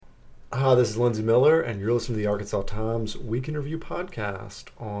Hi, this is Lindsey Miller, and you're listening to the Arkansas Times Week in Review podcast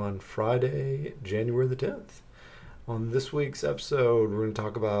on Friday, January the 10th. On this week's episode, we're going to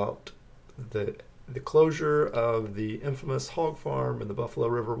talk about the closure of the infamous hog farm in the Buffalo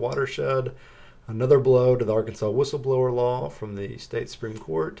River watershed, another blow to the Arkansas whistleblower law from the state Supreme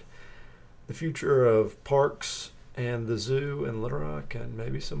Court, the future of parks and the zoo in Little Rock, and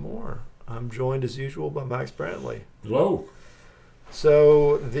maybe some more. I'm joined as usual by Max Brantley. Hello.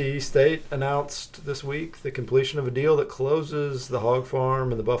 So the state announced this week the completion of a deal that closes the hog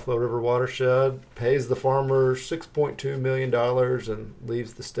farm in the Buffalo River watershed, pays the farmers $6.2 million, and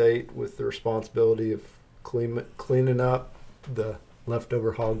leaves the state with the responsibility of cleaning up the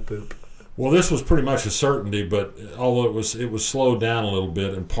leftover hog poop. Well, this was pretty much a certainty, but although it was slowed down a little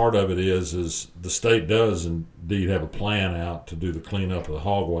bit, and part of it is the state does indeed have a plan out to do the cleanup of the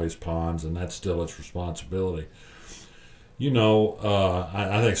hog waste ponds, and that's still its responsibility. You know,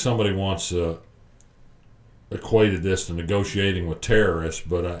 I think somebody once equated this to negotiating with terrorists,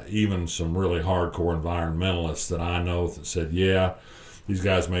 but even some really hardcore environmentalists that I know that said, yeah, these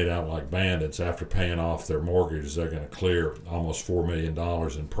guys made out like bandits. After paying off their mortgages, they're going to clear almost $4 million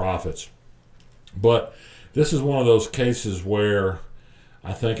in profits. But this is one of those cases where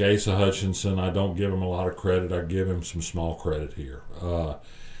I think Asa Hutchinson, I don't give him a lot of credit. I give him some small credit here.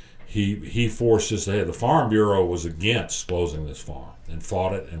 He forced us ahead. The Farm Bureau was against closing this farm and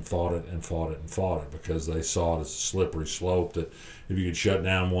fought it because they saw it as a slippery slope that if you could shut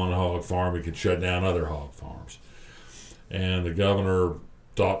down one hog farm, you could shut down other hog farms. And the governor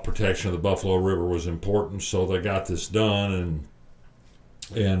thought protection of the Buffalo River was important, so they got this done.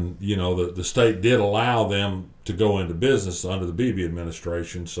 And you know, the state did allow them to go into business under the Beebe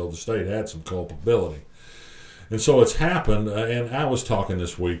administration, so the state had some culpability. And so it's happened, and I was talking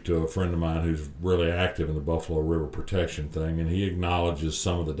this week to a friend of mine who's really active in the Buffalo River protection thing, and he acknowledges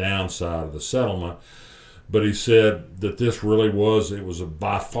some of the downside of the settlement, but he said that this really was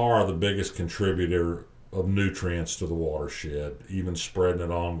by far the biggest contributor of nutrients to the watershed. Even spreading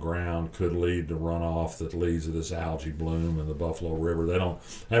it on ground could lead to runoff that leads to this algae bloom in the Buffalo River. They don't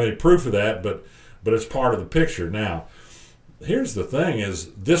have any proof of that, but it's part of the picture. Now, here's the thing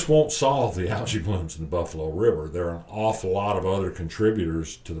is this won't solve the algae blooms in the Buffalo River. There are an awful lot of other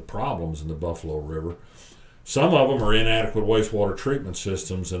contributors to the problems in the Buffalo River. Some of them are inadequate wastewater treatment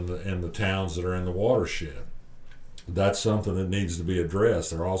systems in the towns that are in the watershed. That's something that needs to be addressed.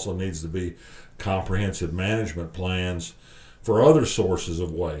 There also needs to be comprehensive management plans for other sources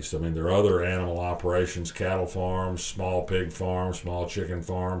of waste. I mean, there are other animal operations, cattle farms, small pig farms, small chicken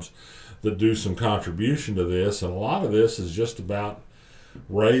farms, that do some contribution to this, and a lot of this is just about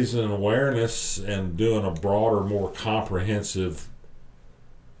raising awareness and doing a broader, more comprehensive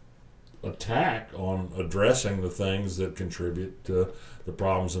attack on addressing the things that contribute to the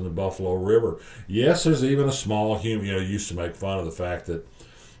problems in the Buffalo River. Yes, there's even a small used to make fun of the fact that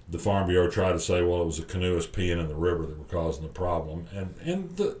the Farm Bureau tried to say, well, it was the canoeists peeing in the river that were causing the problem,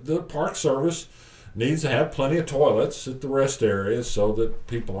 and the Park Service needs to have plenty of toilets at the rest areas so that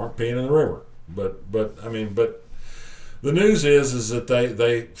people aren't peeing in the river. But the news is that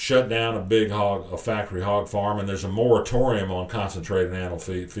they shut down a factory hog farm, and there's a moratorium on concentrated animal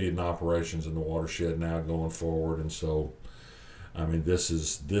feeding operations in the watershed now going forward. And so, I mean, this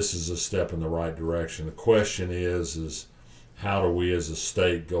is a step in the right direction. The question is how do we as a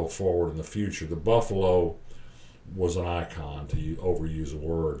state go forward in the future? The buffalo was an icon, to overuse a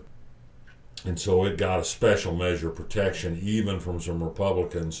word. And so it got a special measure of protection, even from some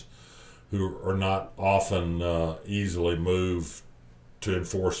Republicans who are not often easily moved to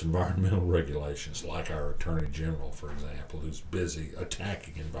enforce environmental regulations, like our Attorney General, for example, who's busy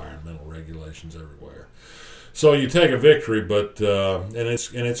attacking environmental regulations everywhere. So you take a victory, but and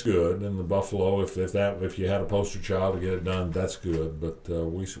it's good. And the buffalo, if you had a poster child to get it done, that's good. But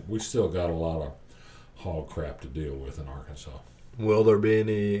we still got a lot of hog crap to deal with in Arkansas. Will there be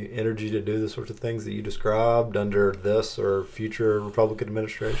any energy to do the sorts of things that you described under this or future Republican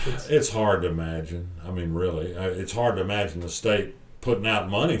administrations? It's hard to imagine. I mean, really, it's hard to imagine the state putting out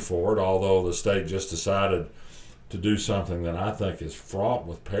money for it, although the state just decided to do something that I think is fraught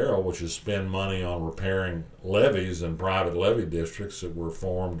with peril, which is spend money on repairing levees in private levee districts that were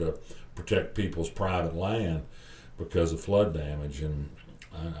formed to protect people's private land because of flood damage. And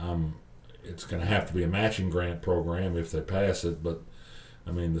it's going to have to be a matching grant program if they pass it, but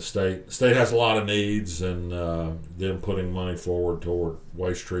I mean, the state has a lot of needs, and them putting money forward toward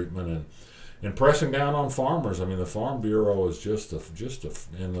waste treatment and pressing down on farmers. I mean, the Farm Bureau is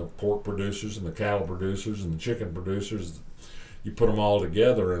and the pork producers and the cattle producers and the chicken producers. You put them all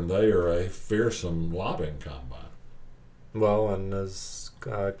together, and they are a fearsome lobbying combine. Well, and as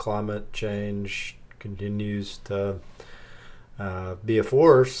climate change continues to be a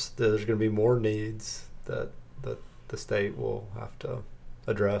force, there's going to be more needs that the state will have to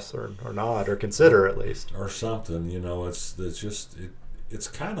address or not, or consider at least. Or something, it's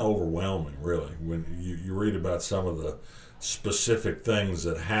kind of overwhelming, really, when you read about some of the specific things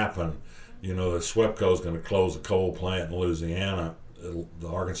that happen. That SWEPCO is going to close a coal plant in Louisiana. The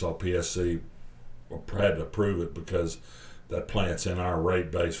Arkansas PSC had to approve it because that plant's in our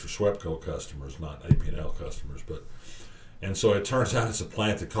rate base for SWEPCO customers, not AP&L customers. And so it turns out it's a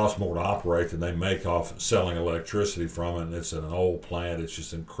plant that costs more to operate than they make off selling electricity from it, and it's an old plant. It's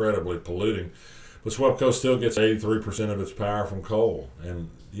just incredibly polluting. But SWEPCO still gets 83% of its power from coal. And,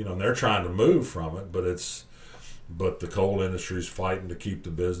 they're trying to move from it, but the coal industry's fighting to keep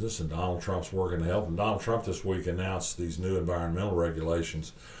the business, and Donald Trump's working to help. And Donald Trump this week announced these new environmental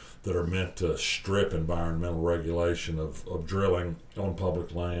regulations that are meant to strip environmental regulation of drilling on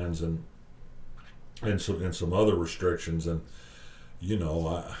public lands and some other restrictions, and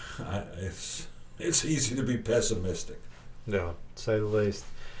it's easy to be pessimistic. Yeah, to say the least.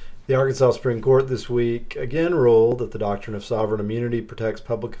 The Arkansas Supreme Court this week again ruled that the doctrine of sovereign immunity protects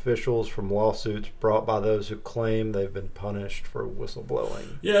public officials from lawsuits brought by those who claim they've been punished for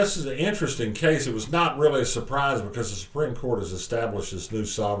whistleblowing. Yeah, this is an interesting case. It was not really a surprise because the Supreme Court has established this new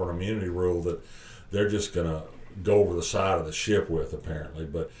sovereign immunity rule that they're just going to go over the side of the ship with, apparently.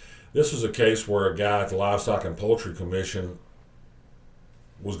 But this was a case where a guy at the Livestock and Poultry Commission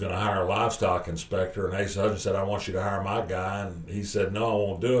was going to hire a livestock inspector, and Asa Hutchins said, I want you to hire my guy, and he said, no, I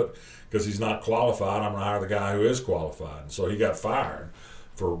won't do it because he's not qualified. I'm going to hire the guy who is qualified. And so he got fired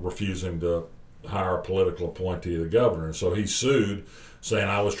for refusing to hire a political appointee of the governor. And so he sued, saying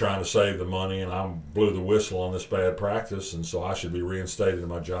I was trying to save the money and I blew the whistle on this bad practice, and so I should be reinstated in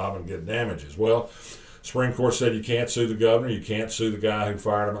my job and get damages. Well, Supreme Court said you can't sue the governor, you can't sue the guy who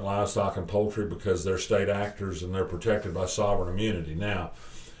fired him at Livestock and Poultry because they're state actors and they're protected by sovereign immunity. Now,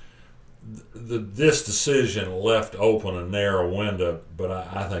 this decision left open a narrow window, but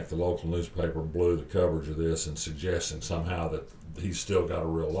I think the local newspaper blew the coverage of this and suggesting somehow that he's still got a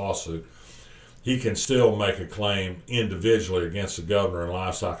real lawsuit. He can still make a claim individually against the governor in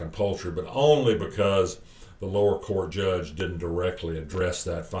Livestock and Poultry, but only because the lower court judge didn't directly address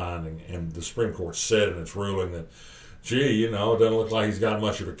that finding. And the Supreme Court said in its ruling that, it doesn't look like he's got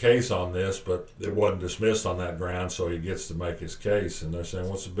much of a case on this, but it wasn't dismissed on that ground, so he gets to make his case. And they're saying,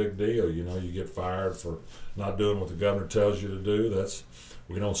 what's the big deal? You get fired for not doing what the governor tells you to do.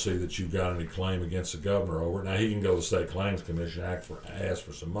 We don't see that you've got any claim against the governor over it. Now, he can go to the State Claims Commission and ask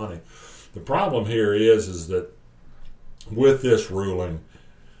for some money. The problem here is that with this ruling,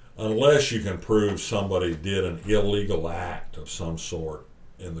 unless you can prove somebody did an illegal act of some sort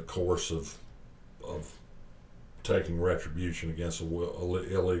in the course of taking retribution against against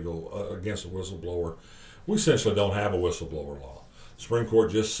a whistleblower, we essentially don't have a whistleblower law. The Supreme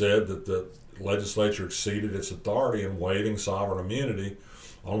Court just said that the legislature exceeded its authority in waiving sovereign immunity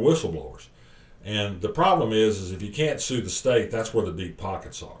on whistleblowers. And the problem is if you can't sue the state, that's where the deep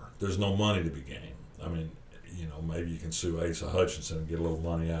pockets are. There's no money to be gained. I mean, maybe you can sue Asa Hutchinson and get a little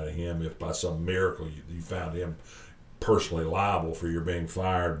money out of him if by some miracle you found him personally liable for your being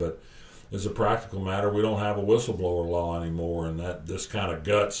fired. But as a practical matter, we don't have a whistleblower law anymore, and that this kind of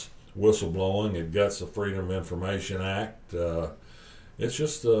guts whistleblowing. It guts the Freedom of Information Act.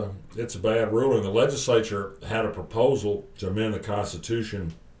 It's a bad ruling. The legislature had a proposal to amend the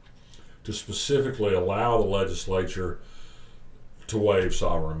Constitution to specifically allow the legislature to waive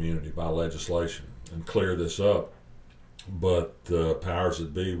sovereign immunity by legislation and clear this up. But the powers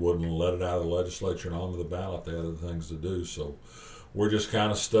that be wouldn't let it out of the legislature and onto the ballot. They had other things to do. So we're just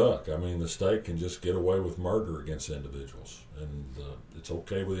kind of stuck. I mean, the state can just get away with murder against individuals, and it's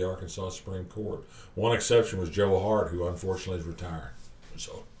okay with the Arkansas Supreme Court. One exception was Joe Hart, who unfortunately is retiring.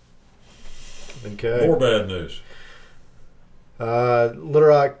 So, okay. More bad news. Little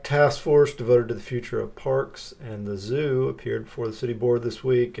Rock Task Force devoted to the future of parks and the zoo appeared before the city board this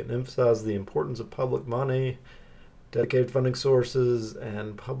week and emphasized the importance of public money, dedicated funding sources,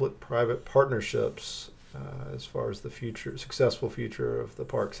 and public-private partnerships as far as the successful future of the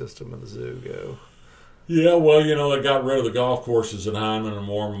park system and the zoo go. Yeah, well, they got rid of the golf courses at Hyman and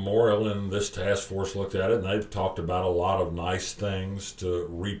Moore Memorial, and this task force looked at it, and they've talked about a lot of nice things to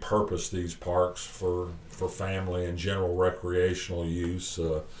repurpose these parks for family and general recreational use,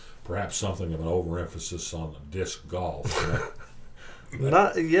 perhaps something of an overemphasis on disc golf.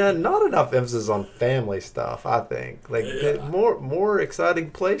 Not enough emphasis on family stuff. I think more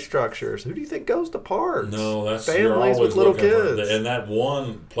exciting play structures. Who do you think goes to parks? No, that's families with little kids. And that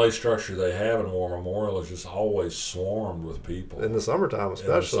one play structure they have in War Memorial is just always swarmed with people in the summertime,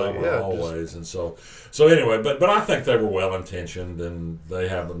 especially. In the summer, always. And so anyway, but I think they were well intentioned, and they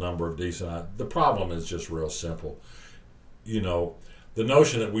have a number of decent. The problem is just real simple. You know, the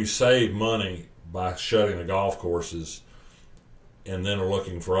notion that we save money by shutting the golf courses and then are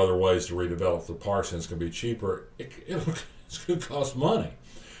looking for other ways to redevelop the parks and it's going to be cheaper, it's going to cost money.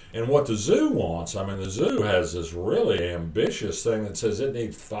 And what the zoo wants, I mean, the zoo has this really ambitious thing that says it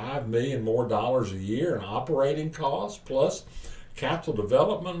needs $5 million more a year in operating costs plus capital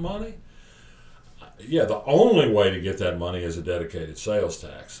development money. Yeah, the only way to get that money is a dedicated sales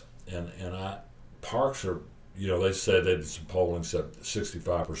tax. And parks are, you know, they said they did some polling, said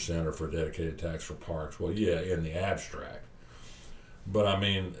 65% are for a dedicated tax for parks. Well, yeah, in the abstract. But, I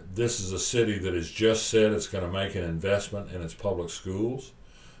mean, this is a city that has just said it's going to make an investment in its public schools.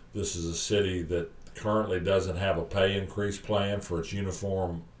 This is a city that currently doesn't have a pay increase plan for its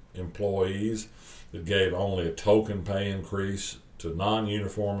uniform employees. It gave only a token pay increase to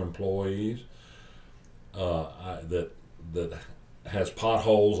non-uniform employees. That has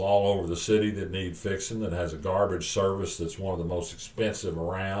potholes all over the city that need fixing, that has a garbage service that's one of the most expensive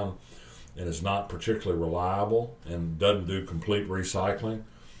around, and is not particularly reliable and doesn't do complete recycling.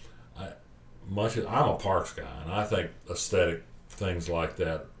 I'm a parks guy, and I think aesthetic things like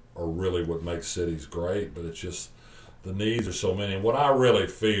that are really what makes cities great, but it's just the needs are so many. And what I really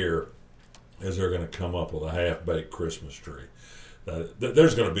fear is they're going to come up with a half-baked Christmas tree.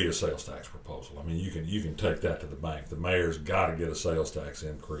 There's going to be a sales tax proposal. I mean, you can take that to the bank. The mayor's got to get a sales tax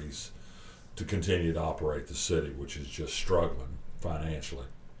increase to continue to operate the city, which is just struggling financially.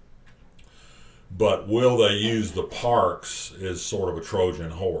 But will they use the parks as sort of a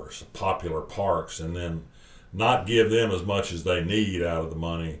Trojan horse, popular parks, and then not give them as much as they need out of the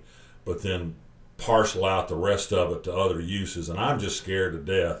money, but then parcel out the rest of it to other uses? And I'm just scared to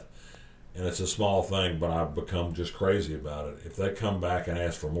death, and it's a small thing, but I've become just crazy about it. If they come back and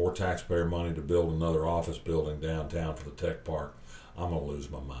ask for more taxpayer money to build another office building downtown for the tech park, I'm going to lose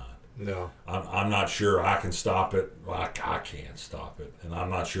my mind. No. I'm not sure I can stop it. Well, I can't stop it, and I'm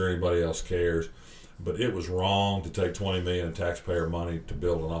not sure anybody else cares. But it was wrong to take $20 million in taxpayer money to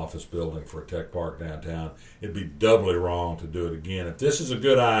build an office building for a tech park downtown. It'd be doubly wrong to do it again. If this is a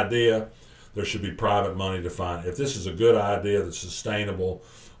good idea, there should be private money to find. If this is a good idea that's sustainable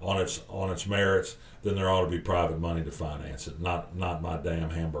on its merits, then there ought to be private money to finance it. Not my damn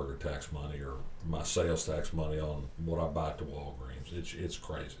hamburger tax money or my sales tax money on what I buy at the Walgreens. It's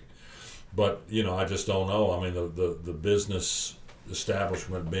crazy. But, you know, I just don't know. I mean, the business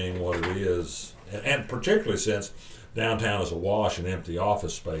establishment being what it is, and particularly since downtown is awash in empty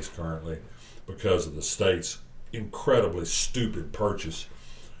office space currently because of the state's incredibly stupid purchase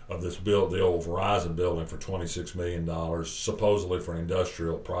of the old Verizon building for $26 million, supposedly for an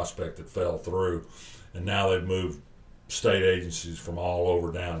industrial prospect that fell through. And now they've moved state agencies from all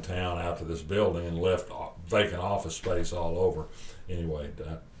over downtown out to this building and left vacant office space all over. Anyway,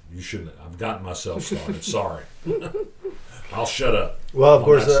 you shouldn't. I've gotten myself started. Sorry. I'll shut up. Well, of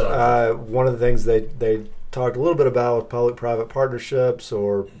course, one of the things they talked a little bit about was public-private partnerships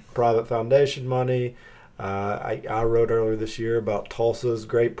or private foundation money. I wrote earlier this year about Tulsa's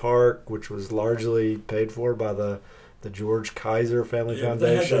Great Park, which was largely paid for by the George Kaiser Family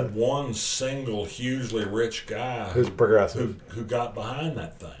Foundation. They had that one single hugely rich guy who's progressive who got behind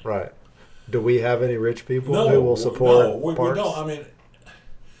that thing. Right. Do we have any rich people who will support parks? We don't. I mean,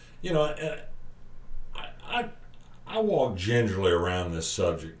 you know, I walk gingerly around this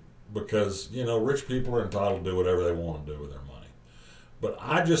subject because, you know, rich people are entitled to do whatever they want to do with their money. But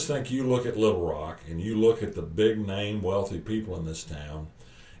I just think you look at Little Rock and you look at the big name wealthy people in this town,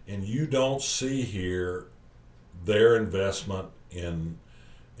 and you don't see here their investment in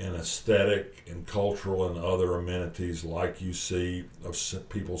aesthetic and cultural and other amenities like you see of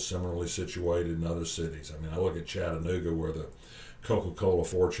people similarly situated in other cities. I mean, I look at Chattanooga where the Coca-Cola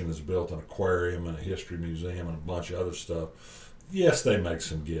fortune has built an aquarium and a history museum and a bunch of other stuff. Yes, they make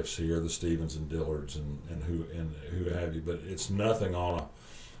some gifts here, the Stevens and Dillards and who have you, but it's nothing on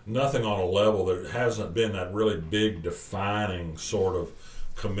a level. There hasn't been that really big defining sort of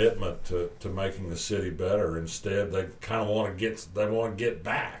commitment to making the city better. Instead, they kind of want to get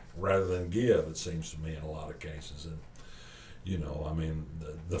back rather than give. It seems to me in a lot of cases, and you know, I mean,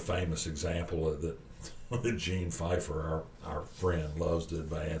 the famous example of that Gene Pfeiffer, our friend, loves to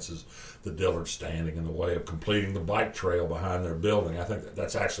advance is the Dillard standing in the way of completing the bike trail behind their building. I think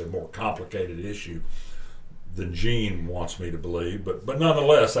that's actually a more complicated issue than Gene wants me to believe. But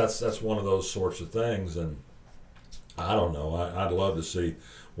nonetheless, that's one of those sorts of things. And I don't know. I'd love to see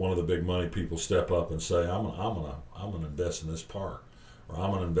one of the big money people step up and say, I'm gonna invest in this park, or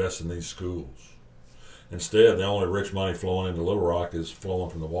I'm gonna invest in these schools. Instead, the only rich money flowing into Little Rock is flowing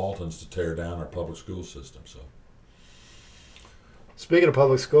from the Waltons to tear down our public school system. So, speaking of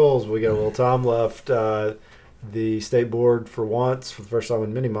public schools, we got a little time left. The state board, for once, for the first time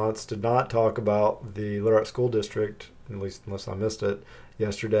in many months, did not talk about the Little Rock School District, at least unless I missed it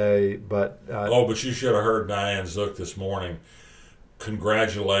yesterday. But but you should have heard Diane Zook this morning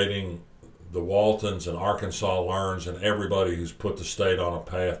congratulating the Waltons and Arkansas Learns and everybody who's put the state on a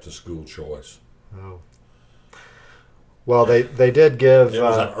path to school choice. Oh. Well, they did give... It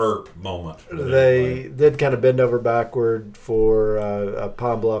was an ERP moment. They did kind of bend over backward for a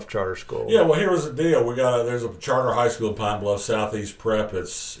Pine Bluff charter school. Yeah, well, here was the deal. There's a charter high school in Pine Bluff, Southeast Prep.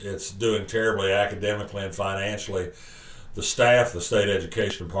 It's doing terribly academically and financially. The staff, the state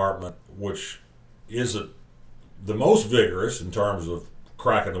education department, which is the most vigorous in terms of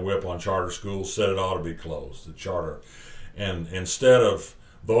cracking the whip on charter schools, said it ought to be closed, the charter. And instead of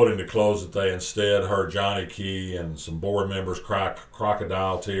voting to close it, they instead heard Johnny Key and some board members cry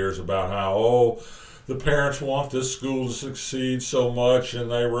crocodile tears about how, the parents want this school to succeed so much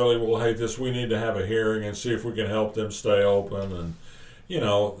and they really will hate this. We need to have a hearing and see if we can help them stay open. And,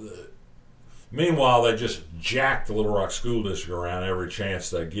 meanwhile, they just jack the Little Rock School District around every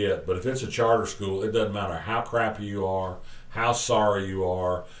chance they get. But if it's a charter school, it doesn't matter how crappy you are, how sorry you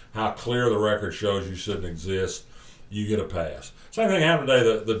are, how clear the record shows you shouldn't exist, you get a pass. Same thing happened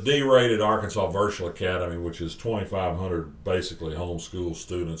today. The D-rated Arkansas Virtual Academy, which is 2,500 basically homeschool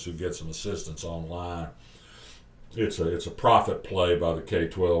students who get some assistance online. It's a profit play by the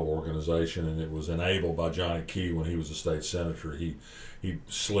K-12 organization, and it was enabled by Johnny Key when he was a state senator. He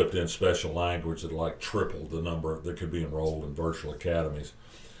slipped in special language that tripled the number that could be enrolled in virtual academies.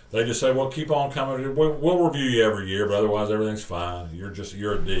 They just say, well, keep on coming. We'll review you every year, but otherwise everything's fine. You're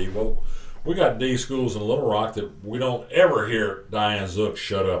a D. Well, we got D schools in Little Rock that we don't ever hear Diane Zook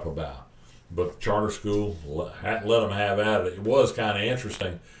shut up about. But charter school, let them have at it. It was kind of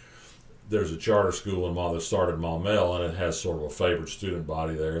interesting. There's a charter school that started in Maumelle, and it has sort of a favored student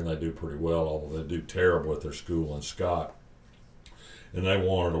body there, and they do pretty well, although they do terrible at their school in Scott. And they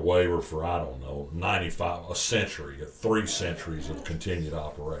wanted a waiver for, 95, a century, 3 centuries of continued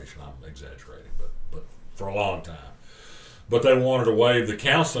operation. I'm exaggerating, but for a long time. But they wanted to waive the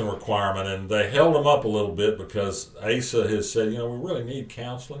counseling requirement, and they held them up a little bit because ASA has said, we really need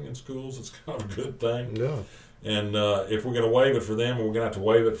counseling in schools. It's kind of a good thing. Yeah. And if we're going to waive it for them, we're going to have to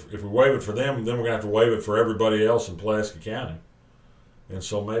waive it. If we waive it for them, then we're going to have to waive it for everybody else in Pulaski County. And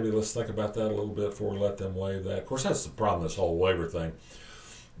so maybe let's think about that a little bit before we let them waive that. Of course, that's the problem, this whole waiver thing.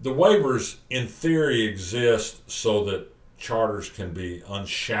 The waivers, in theory, exist so that charters can be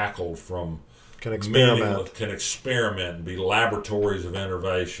unshackled from can experiment and be laboratories of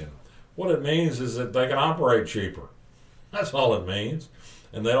innovation. What it means is that they can operate cheaper. That's all it means.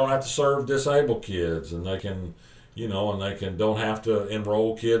 And they don't have to serve disabled kids, and they can, don't have to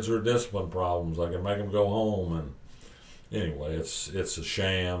enroll kids who are discipline problems. They can make them go home. And anyway, it's a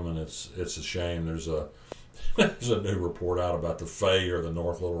sham, and it's a shame. There's a new report out about the Fay or the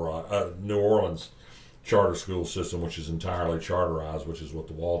New Orleans charter school system, which is entirely charterized, which is what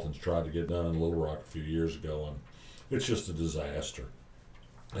the Waltons tried to get done in Little Rock a few years ago, and it's just a disaster.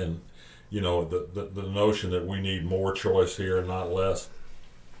 And the notion that we need more choice here and not less.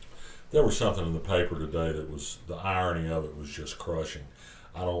 There was something in the paper today that was, the irony of it was just crushing.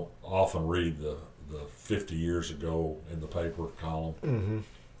 I don't often read the 50 years ago in the paper column. Mm-hmm.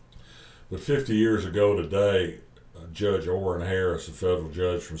 But 50 years ago today, Judge Orrin Harris, a federal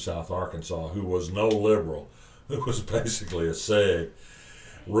judge from South Arkansas, who was no liberal, who was basically a SEG,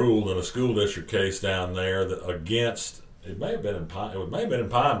 ruled in a school district case down there that against, it may have been in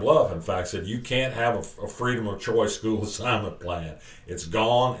Pine Bluff, in fact, said you can't have a freedom of choice school assignment plan. It's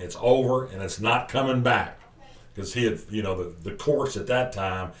gone, it's over, and it's not coming back. Because he had, the courts at that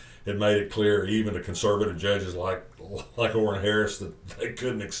time had made it clear, even to conservative judges like Orrin Harris, that they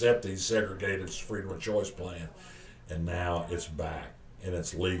couldn't accept these segregated freedom of choice plan. And now it's back, and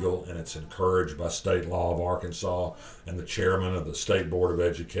it's legal, and it's encouraged by state law of Arkansas, and the chairman of the State Board of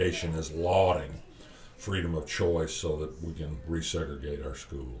Education is lauding freedom of choice so that we can resegregate our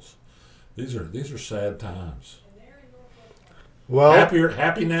schools. These are sad times. Well,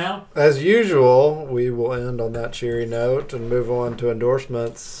 happy now? As usual, we will end on that cheery note and move on to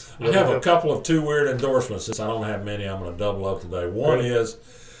endorsements. I have a couple of 2 weird endorsements. Since I don't have many, I'm going to double up today. One is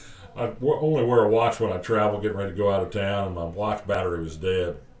I only wear a watch when I travel, getting ready to go out of town, and my watch battery was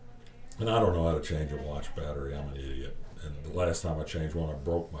dead. And I don't know how to change a watch battery. I'm an idiot. And the last time I changed one, I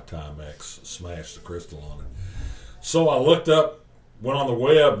broke my Timex, smashed the crystal on it. So I looked up, went on the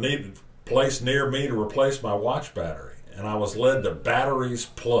web, needed a place near me to replace my watch battery. And I was led to Batteries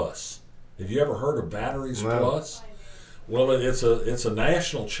Plus. Have you ever heard of Batteries Plus? Well, it's a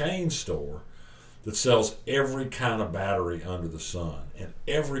national chain store that sells every kind of battery under the sun and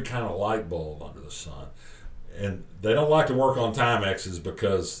every kind of light bulb under the sun. And they don't like to work on Timexes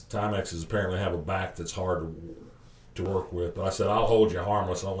because Timexes apparently have a back that's hard to work with. But I said, I'll hold you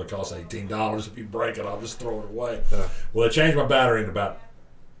harmless. It only costs $18. If you break it, I'll just throw it away. Well, they changed my battery in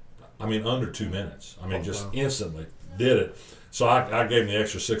under 2 minutes. Just instantly did it. So I gave them the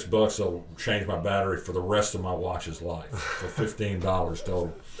extra $6. They'll change my battery for the rest of my watch's life for $15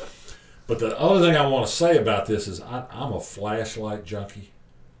 total. But the other thing I want to say about this is I'm a flashlight junkie.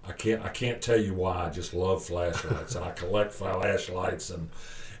 I can't tell you why. I just love flashlights, and I collect flashlights.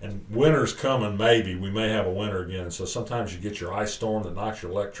 And winter's coming. Maybe we may have a winter again. And so sometimes you get your ice storm that knocks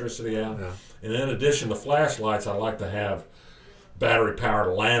your electricity out. Yeah. And in addition to flashlights, I like to have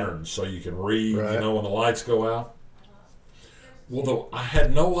battery-powered lanterns so you can read. Right. When the lights go out. Well, I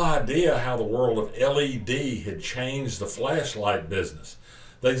had no idea how the world of LED had changed the flashlight business.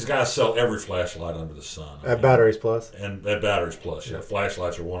 These guys sell every flashlight under the sun. At Batteries Plus? And at Batteries Plus, yeah.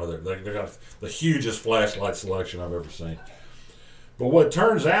 Flashlights are one of their... They got the hugest flashlight selection I've ever seen. But what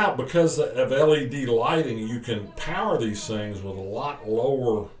turns out, because of LED lighting, you can power these things with a lot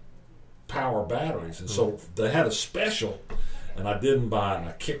lower power batteries. And so they had a special, and I didn't buy it, and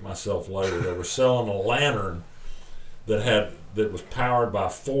I kicked myself later. They were selling a lantern that was powered by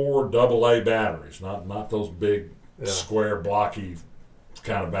 4 AA batteries, not those big square blocky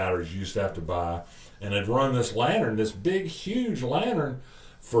kind of batteries you used to have to buy, and they'd run this big huge lantern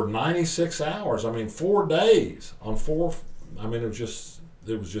for 96 hours. 4 days on 4.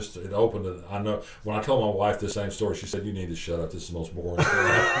 It opened it. I know when I told my wife this same story, she said, "You need to shut up. This is the most boring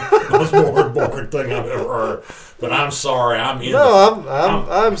thing I've ever heard." But I'm sorry,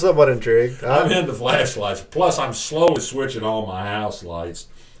 I'm somewhat intrigued. I'm into flashlights. Plus, I'm slowly switching all my house lights.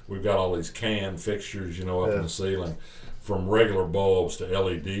 We've got all these can fixtures, up in the ceiling, from regular bulbs to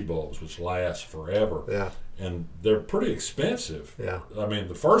LED bulbs, which last forever. Yeah. And they're pretty expensive. Yeah.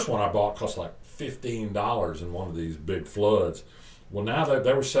 The first one I bought cost like $15 in one of these big floods. Well, now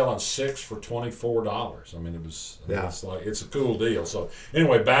they were selling 6 for $24. It's a cool deal. So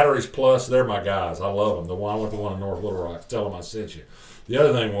anyway, Batteries Plus, they're my guys. I love them. I went to one in North Little Rock. Tell them I sent you. The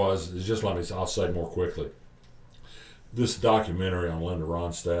other thing I'll say more quickly. This documentary on Linda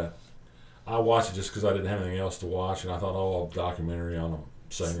Ronstadt, I watched it just because I didn't have anything else to watch, and I thought, a documentary on a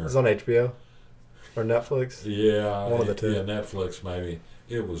singer. It's on HBO or Netflix. Yeah, one of the two. Yeah, Netflix maybe.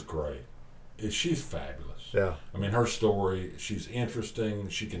 It was great. She's fabulous. Yeah. Her story. She's interesting.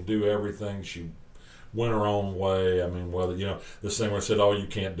 She can do everything. She went her own way. Whether this thing where it said, you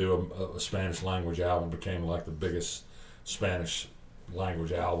can't do a Spanish language album, became like the biggest Spanish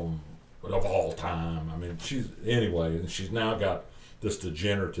language album of all time. She's now got this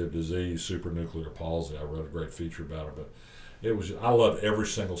degenerative disease, supranuclear palsy. I wrote a great feature about her, but I loved every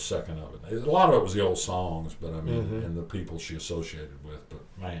single second of it. A lot of it was the old songs, but and the people she associated with. But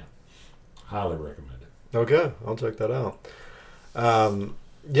man, highly recommend it. Okay, I'll check that out.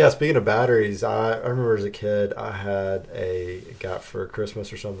 Speaking of batteries, I remember as a kid I got for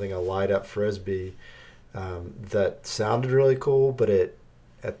Christmas or something a light up Frisbee that sounded really cool, but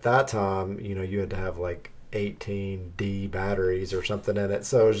at that time you had to have like 18D batteries or something in it,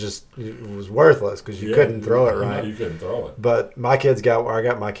 so it was worthless because you couldn't throw it right. You couldn't throw it. But I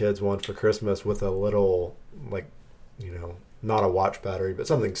got my kids one for Christmas with a little not a watch battery, but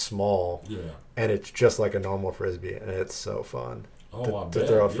something small. Yeah. And it's just like a normal Frisbee, and it's so fun. To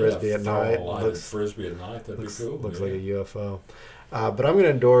throw a Frisbee at night. Frisbee at night, that'd be cool. Looks like a UFO. But I'm going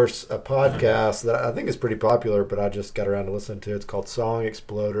to endorse a podcast that I think is pretty popular, but I just got around to listening to. It's called Song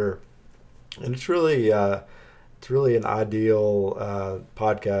Exploder, and it's really an ideal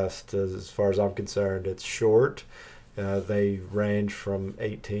podcast as far as I'm concerned. It's short. They range from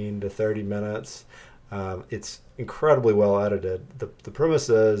 18 to 30 minutes. It's incredibly well edited. The premise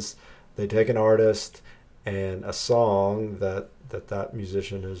is they take an artist and a song that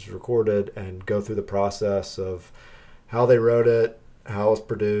musician has recorded and go through the process of how they wrote it, how it's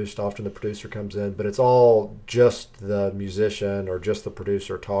produced. Often the producer comes in, but it's all just the musician or just the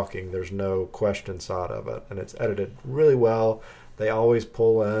producer talking. There's no question side of it, and it's edited really well. They always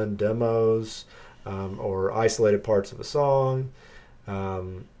pull in demos or isolated parts of a song.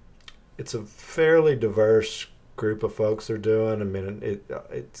 It's a fairly diverse group of folks they're doing.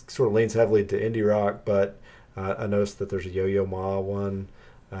 It sort of leans heavily to indie rock, but I noticed that there's a Yo-Yo Ma one.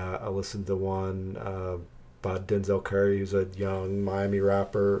 I listened to one by Denzel Curry, who's a young Miami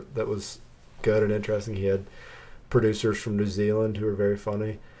rapper that was good and interesting. He had producers from New Zealand who were very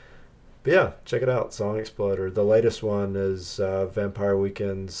funny. But yeah, check it out, Song Exploder. The latest one is Vampire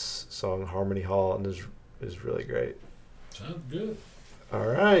Weekend's song Harmony Hall, and is really great. Sounds good. All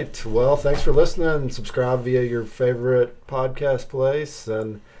right. Well, thanks for listening. Subscribe via your favorite podcast place,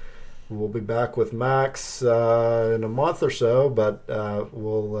 and we'll be back with Max in a month or so, but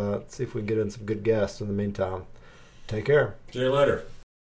we'll see if we can get in some good guests in the meantime. Take care. See you later.